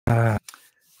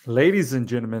Ladies and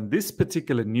gentlemen, this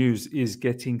particular news is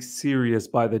getting serious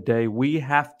by the day. We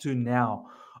have to now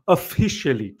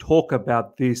officially talk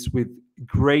about this with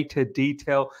greater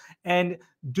detail and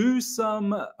do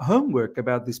some homework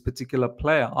about this particular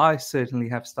player. I certainly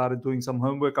have started doing some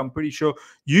homework. I'm pretty sure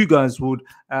you guys would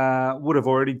have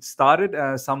already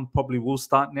started. Some probably will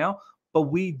start now. But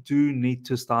we do need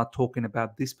to start talking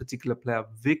about this particular player,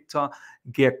 Viktor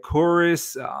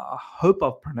Gyokeres. I hope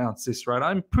I've pronounced this right.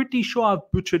 I'm pretty sure I've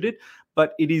butchered it,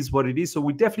 but it is what it is. So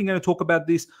we're definitely going to talk about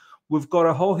this. We've got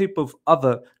a whole heap of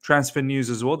other transfer news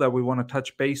as well that we want to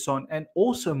touch base on. And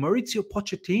also Mauricio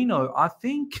Pochettino, I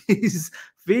think he's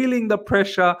feeling the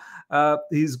pressure.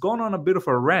 He's gone on a bit of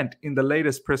a rant in the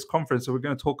latest press conference. So we're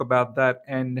going to talk about that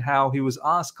and how he was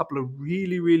asked a couple of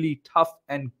really, really tough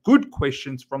and good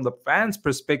questions from the fans'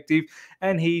 perspective.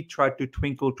 And he tried to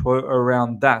twinkle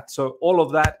around that. So all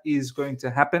of that is going to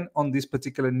happen on this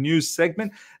particular news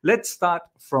segment. Let's start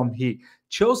from here.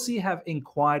 Chelsea have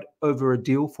inquired over a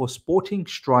deal for Sporting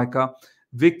striker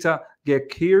Viktor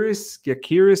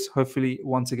Gyokeres. Hopefully,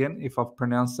 once again, if I've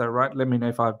pronounced that right, let me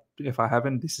know if I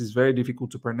haven't. This is very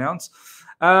difficult to pronounce.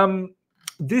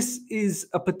 This is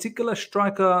a particular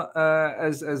striker,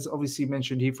 as obviously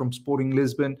mentioned here, from Sporting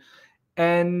Lisbon,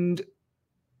 and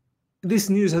this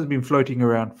news has been floating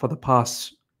around for the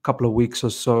past couple of weeks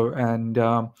or so, and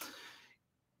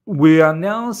we are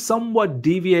now somewhat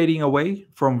deviating away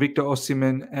from Victor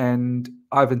Osimhen and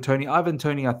Ivan Toney. Ivan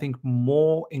Toney, I think,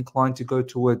 more inclined to go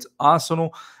towards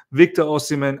Arsenal. Victor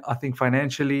Osimhen, I think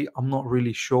financially, I'm not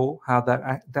really sure how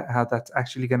that's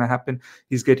actually going to happen.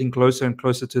 He's getting closer and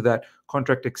closer to that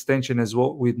contract extension as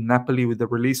well with Napoli, with the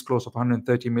release clause of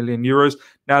 130 million euros.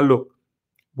 Now, look,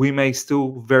 we may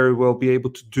still very well be able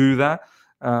to do that.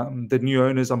 The new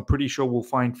owners, I'm pretty sure, will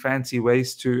find fancy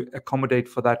ways to accommodate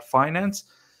for that finance.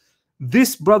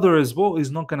 This brother as well is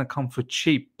not going to come for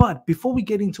cheap. But before we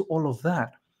get into all of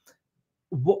that,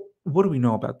 what do we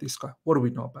know about this guy? What do we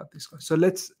know about this guy? So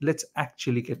let's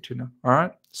actually get to know. All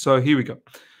right. So here we go.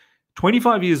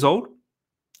 25 years old,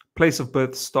 place of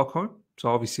birth Stockholm. So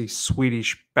obviously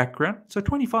Swedish background. So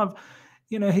 25,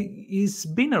 he's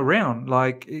been around.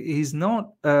 Like, he's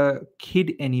not a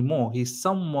kid anymore. He's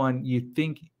someone you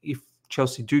think if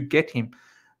Chelsea do get him,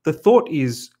 the thought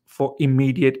is for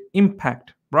immediate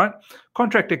impact. Right?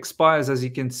 Contract expires, as you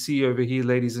can see over here,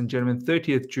 ladies and gentlemen,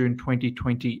 30th June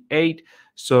 2028.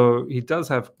 So he does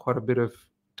have quite a bit of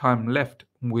time left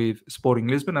with Sporting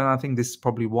Lisbon. And I think this is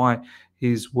probably why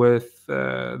he's worth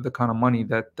the kind of money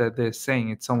that they're saying.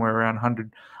 It's somewhere around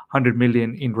 100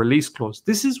 million in release clause.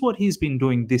 This is what he's been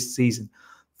doing this season.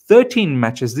 13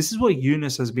 matches. This is what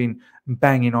Yunus has been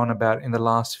banging on about in the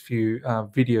last few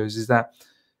videos, is that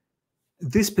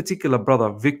this particular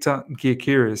brother, Viktor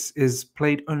Gyokeres, has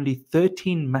played only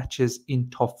 13 matches in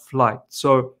top flight.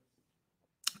 So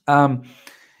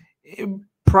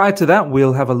prior to that,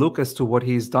 we'll have a look as to what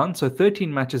he's done. So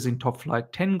 13 matches in top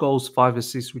flight, 10 goals, 5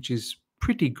 assists, which is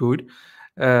pretty good.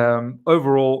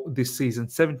 Overall, this season,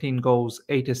 17 goals,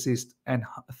 8 assists, and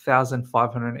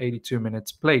 1,582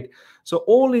 minutes played. So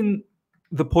all in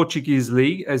the Portuguese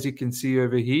league, as you can see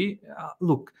over here.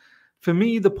 Look, for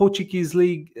me, the Portuguese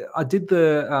league, I did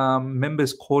the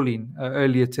members call-in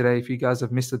earlier today. If you guys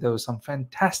have missed it, there was some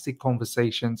fantastic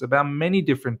conversations about many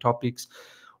different topics.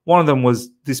 One of them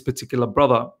was this particular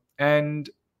brother. And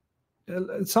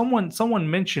someone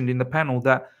mentioned in the panel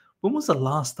that when was the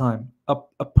last time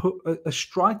a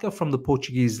striker from the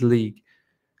Portuguese league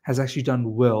has actually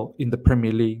done well in the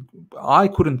Premier League? I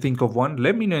couldn't think of one.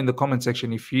 Let me know in the comment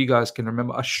section if you guys can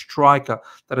remember a striker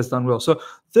that has done well. So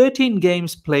 13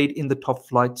 games played in the top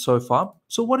flight so far.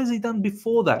 So what has he done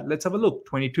before that? Let's have a look.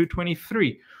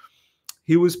 22-23.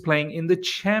 He was playing in the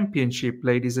Championship,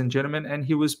 ladies and gentlemen, and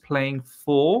he was playing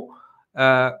for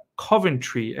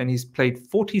Coventry, and he's played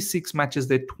 46 matches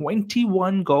there,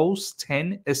 21 goals,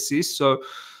 10 assists. So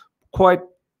quite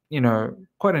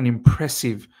an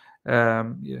impressive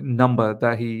number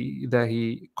that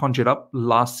he conjured up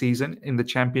last season in the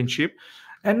Championship.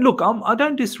 And look, I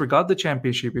don't disregard the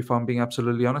Championship, if I'm being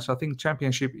absolutely honest. I think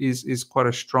Championship is quite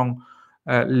a strong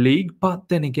league, but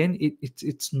then again,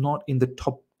 it's not in the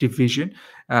top division,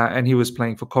 and he was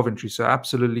playing for Coventry, so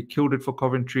absolutely killed it for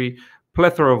Coventry.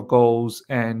 Plethora of goals,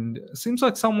 and seems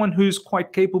like someone who's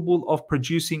quite capable of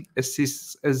producing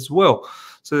assists as well.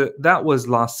 So that was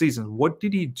last season. What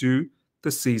did he do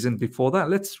the season before that?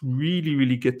 Let's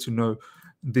really get to know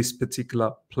this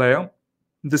particular player.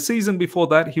 The season before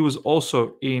that, he was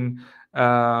also in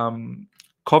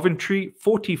Coventry,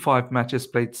 45 matches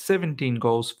played, 17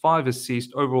 goals, 5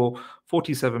 assists. Overall,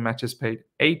 47 matches played,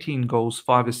 18 goals,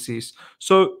 5 assists.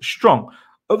 So strong.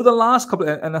 over the last couple,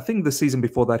 and I think the season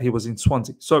before that he was in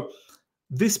Swansea. So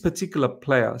this particular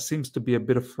player seems to be a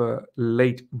bit of a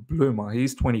late bloomer.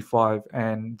 He's 25,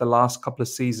 and the last couple of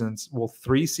seasons, well,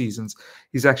 3 seasons,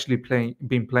 he's actually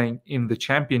been playing in the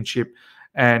Championship,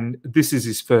 and this is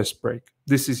his first break.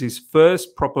 This is his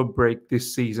first proper break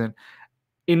this season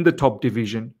in the top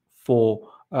division for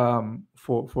a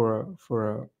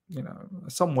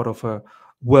somewhat of a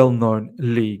well-known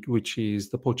league, which is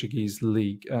the Portuguese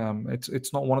league.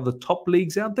 It's not one of the top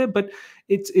leagues out there, but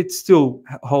it still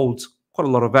holds quite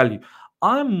a lot of value.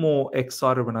 I'm more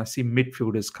excited when I see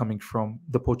midfielders coming from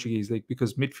the Portuguese league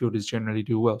because midfielders generally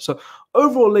do well. So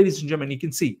overall, ladies and gentlemen, you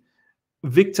can see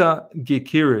Viktor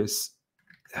Gyokeres.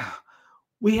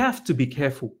 We have to be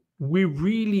careful. We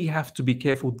really have to be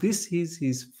careful. This is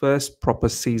his first proper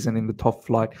season in the top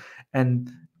flight,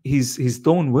 and he's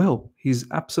doing well. He's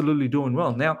absolutely doing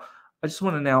well. Now, I just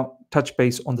want to now touch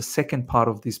base on the second part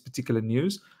of this particular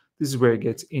news. This is where it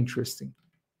gets interesting.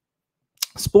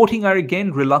 Sporting are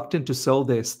again reluctant to sell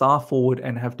their star forward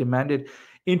and have demanded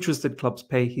interested clubs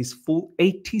pay his full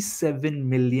 £87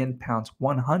 million,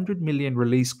 100 million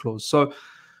release clause. So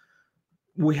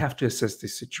we have to assess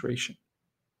this situation.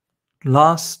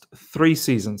 Last 3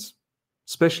 seasons,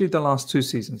 especially the last 2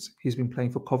 seasons, he's been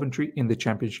playing for Coventry in the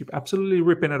Championship, absolutely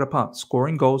ripping it apart,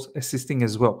 scoring goals, assisting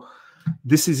as well.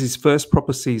 This is his first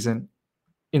proper season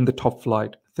in the top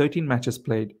flight, 13 matches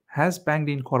played, has banged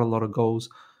in quite a lot of goals,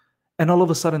 and all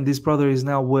of a sudden this brother is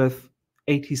now worth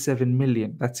 87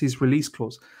 million. That's his release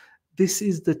clause. This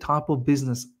is the type of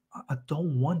business I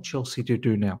don't want Chelsea to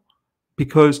do now,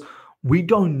 because we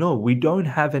don't know. We don't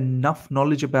have enough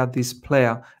knowledge about this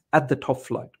player at the top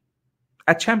flight.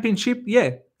 At Championship,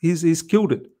 yeah, he's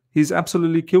killed it. He's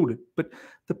absolutely killed it. But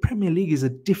the Premier League is a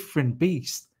different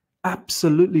beast.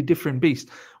 Absolutely different beast.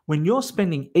 When you're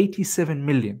spending 87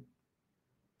 million,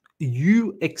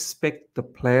 you expect the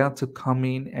player to come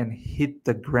in and hit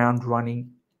the ground running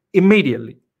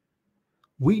immediately.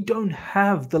 We don't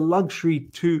have the luxury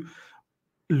to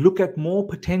look at more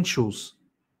potentials.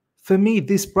 For me,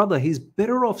 this brother, he's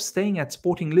better off staying at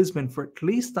Sporting Lisbon for at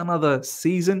least another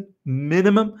season,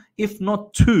 minimum, if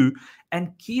not 2,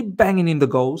 and keep banging in the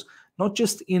goals, not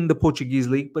just in the Portuguese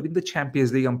league, but in the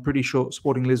Champions League. I'm pretty sure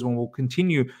Sporting Lisbon will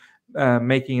continue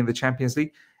making in the Champions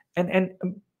League and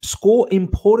score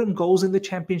important goals in the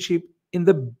Championship in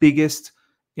the biggest,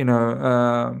 in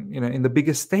the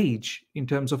biggest stage in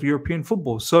terms of European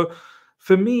football. So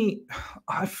for me,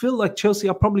 I feel like Chelsea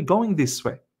are probably going this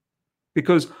way,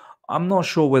 because I'm not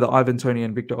sure whether Ivan Toney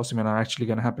and Victor Osimhen are actually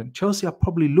going to happen. Chelsea are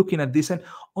probably looking at this. And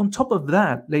on top of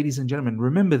that, ladies and gentlemen,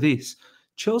 remember this.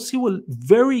 Chelsea were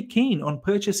very keen on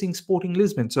purchasing Sporting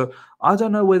Lisbon. So I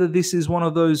don't know whether this is one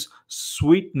of those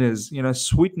sweeteners,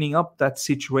 sweetening up that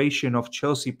situation of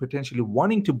Chelsea potentially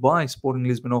wanting to buy Sporting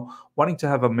Lisbon or wanting to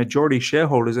have a majority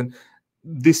shareholders. And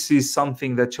this is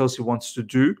something that Chelsea wants to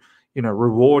do,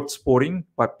 reward Sporting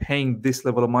by paying this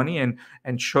level of money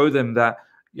and show them that,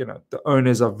 the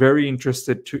owners are very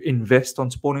interested to invest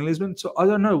on Sporting Lisbon. So I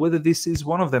don't know whether this is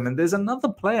one of them. And there's another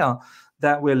player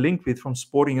that we're linked with from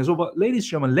Sporting as well. But ladies and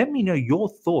gentlemen, let me know your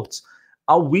thoughts.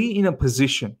 Are we in a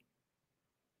position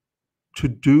to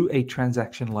do a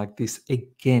transaction like this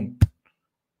again?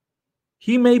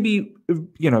 He may be,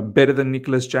 better than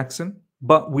Nicholas Jackson,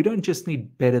 but we don't just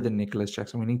need better than Nicholas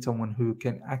Jackson. We need someone who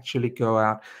can actually go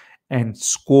out and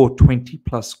score 20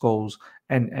 plus goals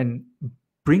and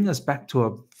bring us back to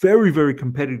a very, very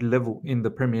competitive level in the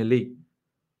Premier League.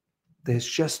 There's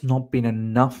just not been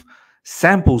enough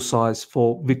sample size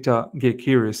for Viktor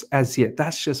Gyokeres as yet.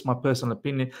 That's just my personal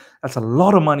opinion. That's a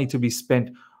lot of money to be spent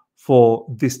for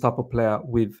this type of player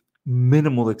with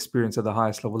minimal experience at the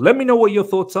highest level. Let me know what your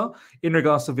thoughts are in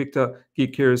regards to Viktor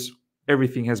Gyokeres.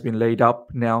 Everything has been laid up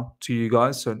now to you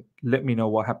guys, so let me know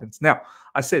what happens. Now,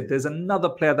 I said there's another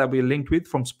player that we're linked with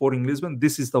from Sporting Lisbon.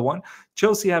 This is the one.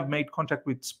 Chelsea have made contact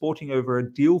with Sporting over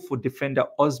a deal for defender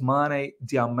Ousmane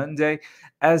Diomande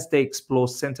as they explore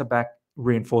centre-back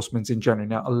reinforcements in January.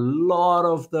 Now, a lot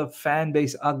of the fan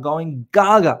base are going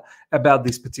gaga about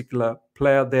this particular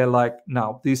player. They're like,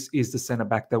 no, this is the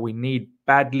centre-back that we need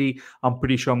badly. I'm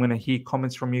pretty sure I'm going to hear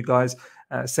comments from you guys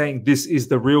saying this is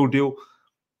the real deal.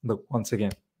 Look, once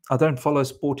again, I don't follow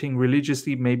Sporting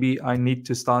religiously. Maybe I need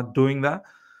to start doing that.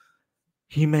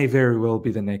 He may very well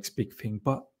be the next big thing,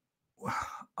 but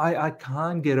I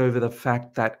can't get over the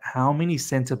fact that how many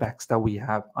centre-backs that we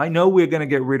have. I know we're going to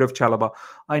get rid of Chalobah.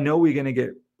 I know we're going to get,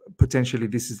 potentially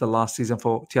this is the last season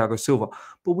for Thiago Silva,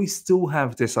 but we still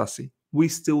have Desassi. We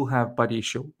still have Buddy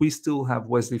Hill. We still have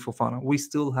Wesley Fofana. We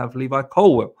still have Levi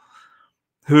Colwell.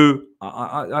 who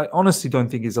I honestly don't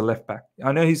think is a left back.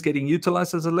 I know he's getting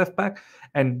utilized as a left back,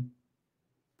 and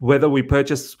whether we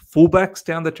purchase fullbacks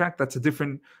down the track, that's a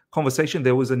different conversation.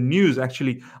 There was a news,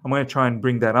 actually, I'm going to try and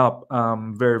bring that up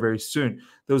very, very soon.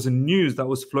 There was a news that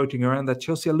was floating around that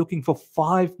Chelsea are looking for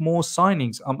 5 more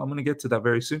signings. I'm going to get to that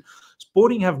very soon.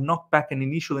 Sporting have knocked back an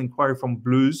initial inquiry from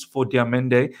Blues for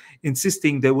Diamande,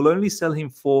 insisting they will only sell him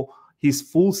for his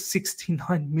full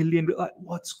 69 million. Like,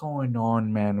 what's going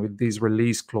on, man, with these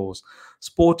release clause?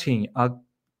 Sporting are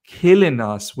killing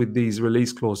us with these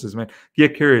release clauses, man.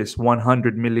 Gyokeres,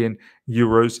 100 million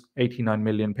euros, 89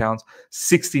 million pounds,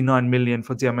 69 million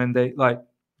for Diamande. Like,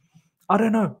 I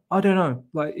don't know.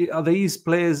 Like, are these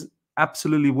players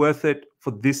absolutely worth it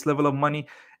for this level of money?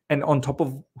 And on top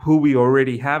of who we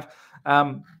already have.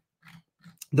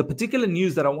 The particular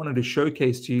news that I wanted to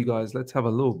showcase to you guys, let's have a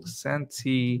look.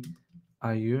 Santi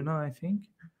Ayuna, I think.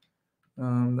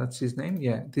 That's his name.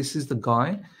 Yeah, this is the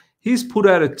guy. He's put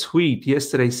out a tweet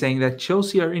yesterday saying that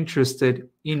Chelsea are interested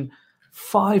in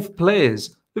 5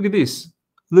 players. Look at this.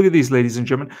 Look at these, ladies and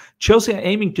gentlemen. Chelsea are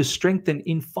aiming to strengthen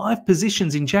in 5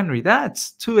 positions in January.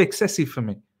 That's too excessive for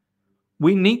me.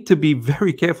 We need to be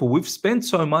very careful. We've spent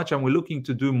so much and we're looking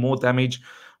to do more damage.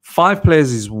 5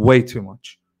 players is way too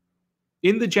much.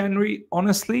 In the January,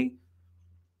 honestly,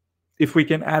 if we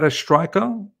can add a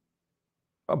striker,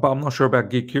 but I'm not sure about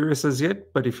Gyokeres as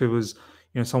yet. But if it was,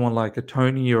 someone like a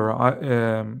Tony or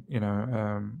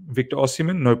Viktor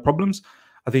Osimhen, no problems.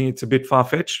 I think it's a bit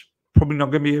far-fetched. Probably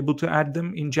not going to be able to add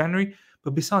them in January.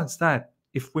 But besides that,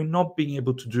 if we're not being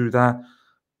able to do that,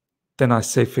 then I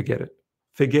say forget it.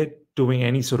 Forget doing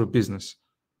any sort of business.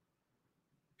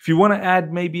 If you want to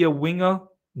add maybe a winger,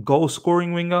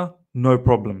 goal-scoring winger, no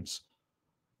problems.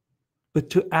 But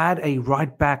to add a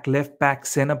right back, left back,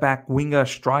 centre back, winger,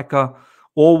 striker,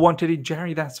 all wanted in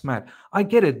January, that's mad. I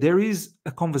get it. There is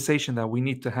a conversation that we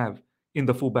need to have in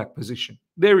the fullback position.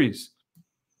 There is.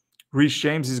 Reece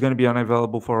James is going to be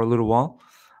unavailable for a little while.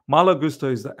 Malo Gusto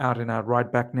is the out-and-out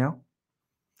right back now.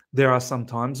 There are some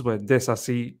times where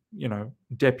Desasi,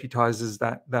 deputizes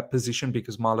that position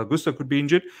because Malo Gusto could be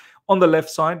injured. On the left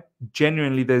side,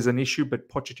 genuinely there's an issue, but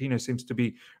Pochettino seems to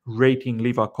be rating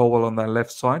Levi Colwill on that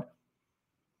left side.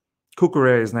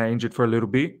 Cucurella is now injured for a little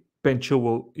bit. Ben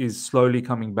Chilwell is slowly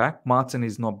coming back. Martin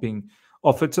is not being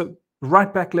offered. So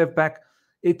right back, left back,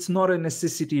 it's not a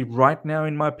necessity right now,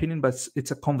 in my opinion, but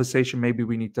it's a conversation maybe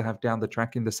we need to have down the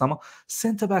track in the summer.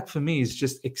 Centre back for me is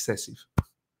just excessive.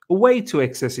 Way too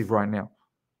excessive right now.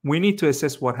 We need to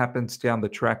assess what happens down the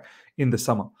track in the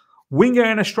summer. Winger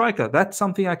and a striker, that's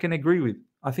something I can agree with.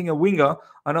 I think a winger,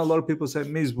 I know a lot of people say,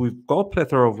 Miz, we've got a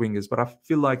plethora of wingers, but I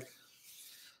feel like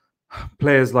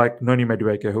players like Noni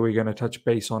Madueke, who we're going to touch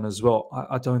base on as well,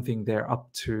 I don't think they're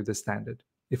up to the standard,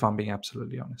 if I'm being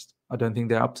absolutely honest. I don't think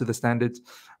they're up to the standards.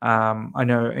 I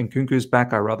know Nkunku's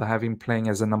back. I'd rather have him playing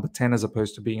as a number 10 as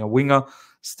opposed to being a winger.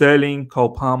 Sterling, Cole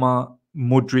Palmer,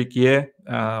 Mudryk,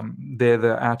 they're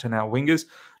the out-and-out wingers.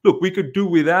 Look, we could do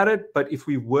without it, but if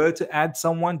we were to add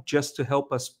someone just to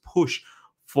help us push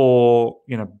for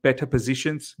better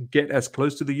positions, get as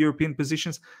close to the European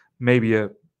positions, maybe a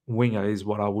winger is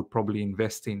what I would probably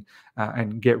invest in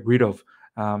and get rid of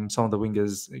some of the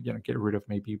wingers. Get rid of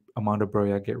maybe Amanda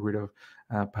Broya, get rid of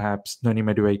perhaps Noni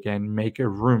Madueke, and make a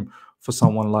room for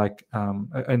someone like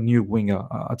a new winger.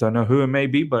 I don't know who it may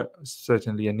be, but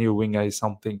certainly a new winger is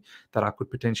something that I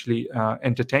could potentially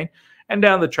entertain. And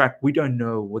down the track, we don't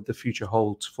know what the future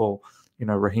holds for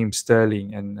Raheem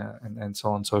Sterling and so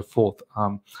on and so forth.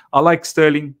 I like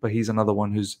Sterling, but he's another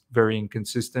one who's very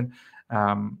inconsistent.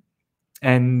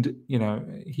 And,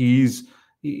 he's,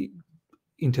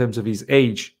 in terms of his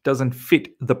age, doesn't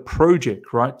fit the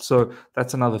project, right? So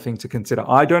that's another thing to consider.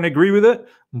 I don't agree with it,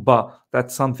 but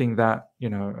that's something that,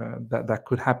 that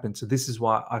could happen. So this is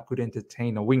why I could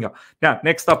entertain a winger. Now,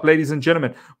 next up, ladies and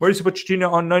gentlemen, Mauricio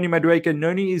Pochettino on Noni Madueke.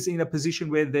 Noni is in a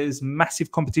position where there's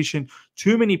massive competition,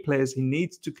 too many players. He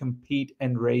needs to compete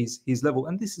and raise his level.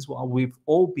 And this is what we've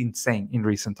all been saying in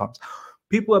recent times.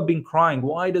 People have been crying,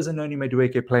 why doesn't Noni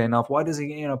Madueke play enough? Why doesn't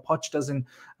Poch doesn't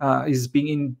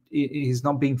he's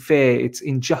not being fair? It's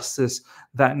injustice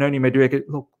that Noni Madueke.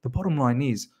 Look, the bottom line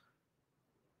is,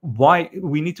 why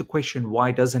we need to question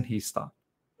why doesn't he start?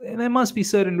 And there must be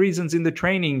certain reasons in the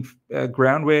training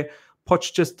ground where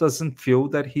Poch just doesn't feel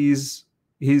that he's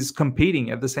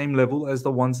competing at the same level as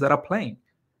the ones that are playing.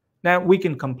 Now we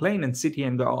can complain and sit here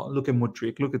and go, oh, look at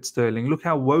Mudryk, look at Sterling, look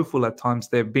how woeful at times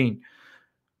they've been.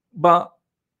 But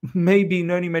maybe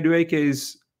Noni Madueke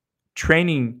is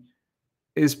training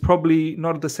is probably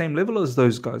not at the same level as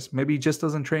those guys. Maybe he just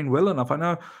doesn't train well enough. I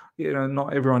know,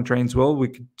 not everyone trains well. We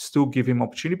could still give him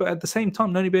opportunity, but at the same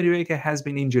time, Noni Madueke has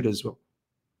been injured as well.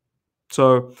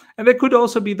 So, and there could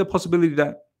also be the possibility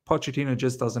that Pochettino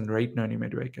just doesn't rate Noni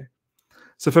Madueke.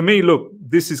 So for me, look,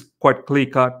 this is quite clear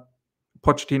cut.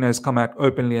 Pochettino has come out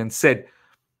openly and said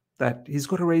that he's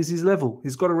got to raise his level.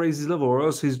 He's got to raise his level, or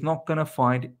else he's not going to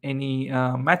find any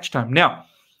match time. Now,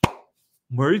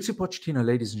 Mauricio Pochettino,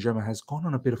 ladies and gentlemen, has gone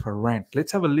on a bit of a rant.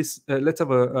 Let's have a list. Let's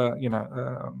have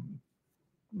a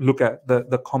look at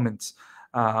the comments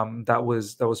that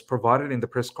was provided in the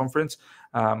press conference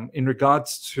in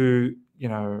regards to,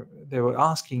 they were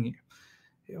asking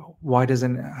why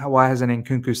hasn't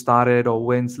Nkunku started, or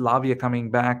when's Lavia coming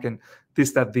back, and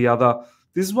this, that, the other.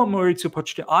 This is what Mauricio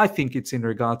Pochettino, I think it's in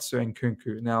regards to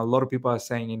Nkunku. Now, a lot of people are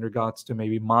saying in regards to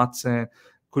maybe Martin,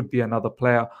 could be another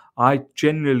player. I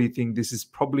generally think this is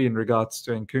probably in regards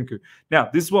to Nkunku. Now,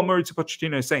 this is what Mauricio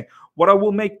Pochettino is saying. What I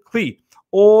will make clear,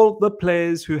 all the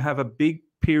players who have a big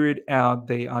period out,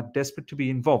 they are desperate to be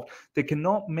involved. They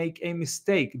cannot make a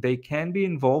mistake. They can be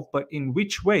involved, but in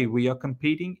which way? We are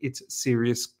competing. It's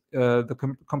serious,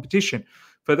 competition.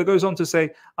 Further goes on to say,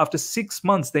 after 6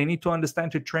 months, they need to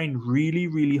understand to train really,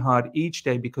 really hard each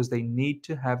day, because they need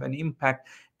to have an impact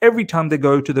every time they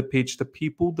go to the pitch. The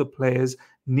people, the players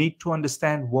need to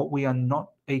understand what we are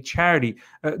not a charity,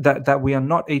 that we are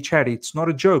not a charity. It's not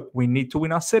a joke. We need to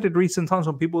win. I said it recent times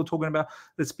when people were talking about,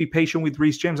 let's be patient with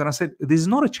Reece James. And I said, this is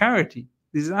not a charity.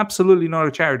 This is absolutely not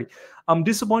a charity. I'm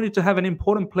disappointed to have an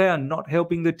important player not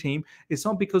helping the team. It's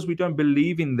not because we don't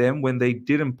believe in them when they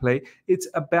didn't play. It's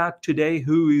about today,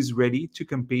 who is ready to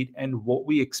compete and what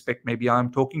we expect. Maybe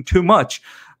I'm talking too much.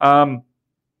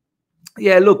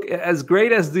 Yeah, look, as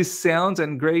great as this sounds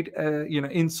and great,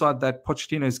 insight that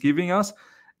Pochettino is giving us,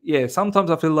 yeah,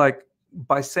 sometimes I feel like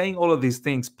by saying all of these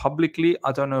things publicly,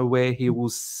 I don't know where he will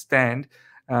stand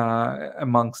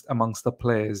amongst the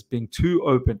players, being too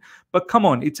open. But come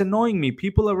on, it's annoying me.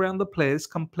 People around the players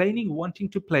complaining, wanting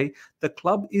to play. The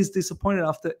club is disappointed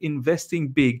after investing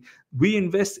big. We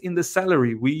invest in the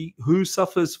salary. Who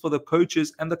suffers for the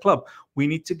coaches and the club? We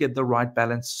need to get the right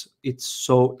balance. It's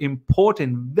so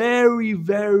important. Very,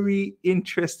 very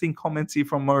interesting comments here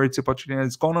from Mauricio Pochettino.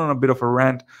 It's gone on a bit of a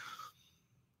rant.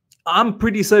 I'm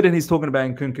pretty certain he's talking about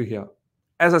Nkunku here.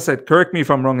 As I said, correct me if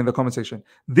I'm wrong in the comment section.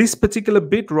 This particular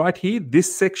bit right here,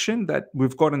 this section that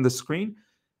we've got on the screen,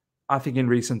 I think in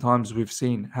recent times we've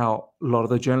seen how a lot of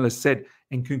the journalists said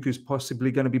Nkunku's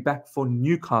possibly going to be back for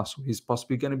Newcastle. He's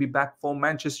possibly going to be back for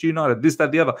Manchester United, this,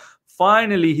 that, the other.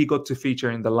 Finally, he got to feature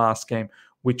in the last game,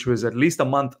 which was at least a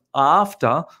month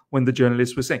after when the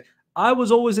journalists were saying. I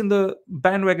was always in the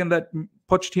bandwagon that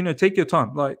Pochettino, take your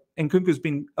time. Like, Nkunku's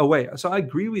been away. So I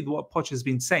agree with what Poch has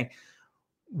been saying.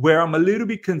 Where I'm a little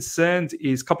bit concerned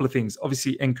is a couple of things.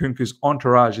 Obviously, Nkunku's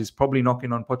entourage is probably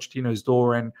knocking on Pochettino's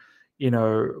door and,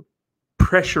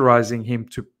 pressurizing him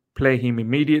to play him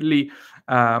immediately.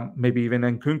 Maybe even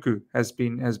Nkunku has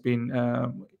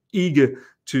been eager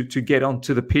to get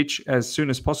onto the pitch as soon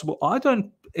as possible. I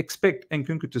don't expect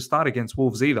Nkunku to start against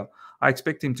Wolves either. I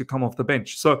expect him to come off the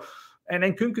bench. So, and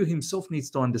Nkunku himself needs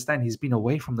to understand he's been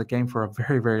away from the game for a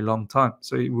very, very long time.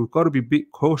 So we've got to be a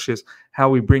bit cautious how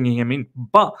we're bringing him in.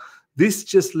 But this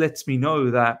just lets me know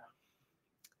that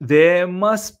there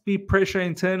must be pressure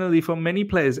internally from many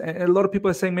players. And a lot of people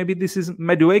are saying maybe this is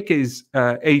Madueke's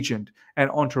agent and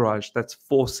entourage that's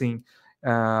forcing,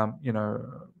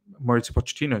 Mauricio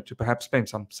Pochettino to perhaps play him.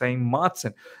 Some saying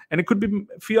Martin. And it could be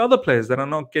a few other players that are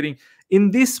not getting...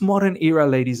 In this modern era,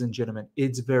 ladies and gentlemen,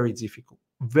 it's very difficult.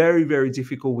 Very, very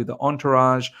difficult with the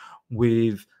entourage,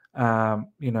 with,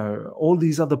 all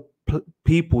these other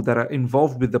people that are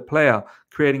involved with the player,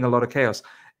 creating a lot of chaos.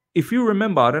 If you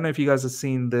remember, I don't know if you guys have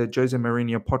seen the Jose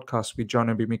Mourinho podcast with John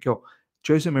Obi Mikel.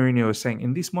 Jose Mourinho was saying,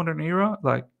 in this modern era,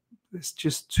 like, it's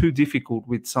just too difficult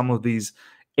with some of these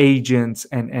agents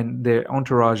and their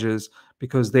entourages,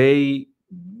 because they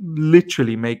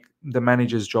literally make the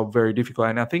manager's job very difficult.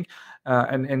 And I think,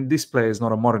 and this player is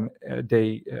not a modern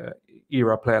day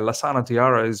era player. Lassana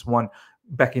Diarra is one.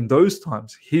 Back in those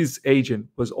times, his agent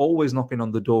was always knocking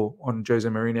on the door on Jose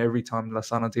Mourinho every time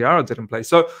Lassana Diarra didn't play.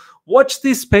 So watch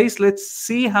this space. Let's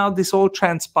see how this all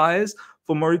transpires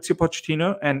for Mauricio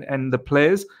Pochettino and the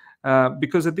players.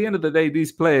 Because at the end of the day,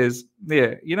 these players,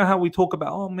 you know how we talk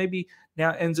about, maybe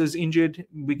now Enzo's injured,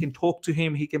 we can talk to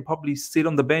him, he can probably sit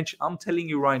on the bench. I'm telling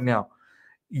you right now,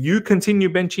 you continue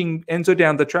benching Enzo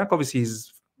down the track. Obviously,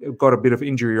 he's got a bit of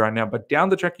injury right now, but down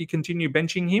the track, you continue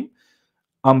benching him.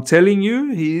 I'm telling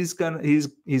you, his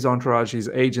entourage, his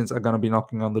agents are going to be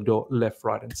knocking on the door left,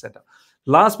 right, and center.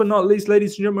 Last but not least,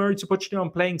 ladies and gentlemen, Mauricio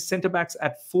Pochettino playing centre backs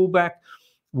at fullback.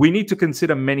 We need to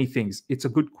consider many things. It's a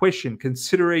good question.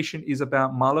 Consideration is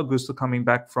about Malo Gusto coming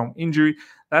back from injury.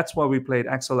 That's why we played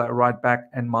Axel at right back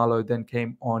and Malo then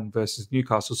came on versus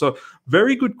Newcastle. So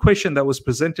very good question that was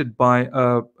presented by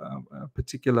a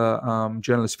particular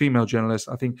journalist, female journalist.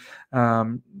 I think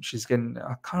she's getting,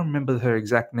 I can't remember her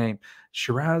exact name.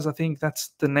 Shiraz, I think that's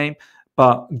the name.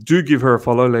 But do give her a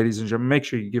follow, ladies and gentlemen. Make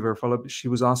sure you give her a follow. She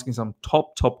was asking some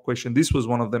top question. This was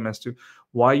one of them as to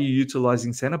why are you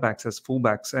utilizing centre backs as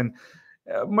fullbacks? And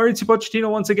Mauricio Pochettino,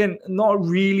 once again, not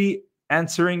really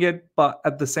answering it, but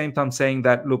at the same time saying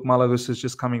that, look, Malagos is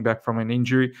just coming back from an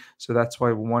injury. So that's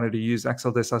why we wanted to use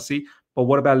Axel Desassi. But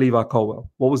what about Levi Colwell?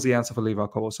 What was the answer for Levi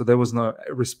Colwell? So there was no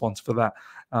response for that.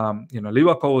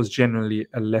 Levi Colwell is generally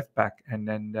a left back, and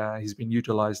then he's been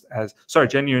utilized as,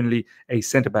 genuinely a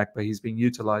centre back, but he's being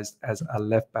utilized as a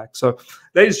left back. So,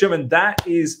 ladies and gentlemen, that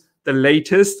is the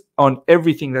latest on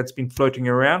everything that's been floating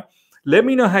around. Let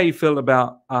me know how you feel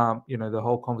about, the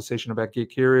whole conversation about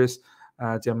Gyokeres,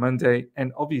 Diamante,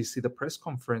 and obviously the press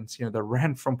conference, the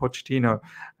rant from Pochettino.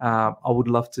 I would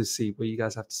love to see what you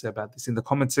guys have to say about this in the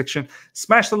comment section.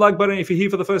 Smash the like button if you're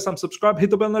here for the first time. Subscribe, hit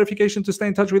the bell notification to stay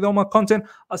in touch with all my content.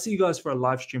 I'll see you guys for a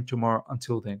live stream tomorrow.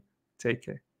 Until then, take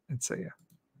care and see ya.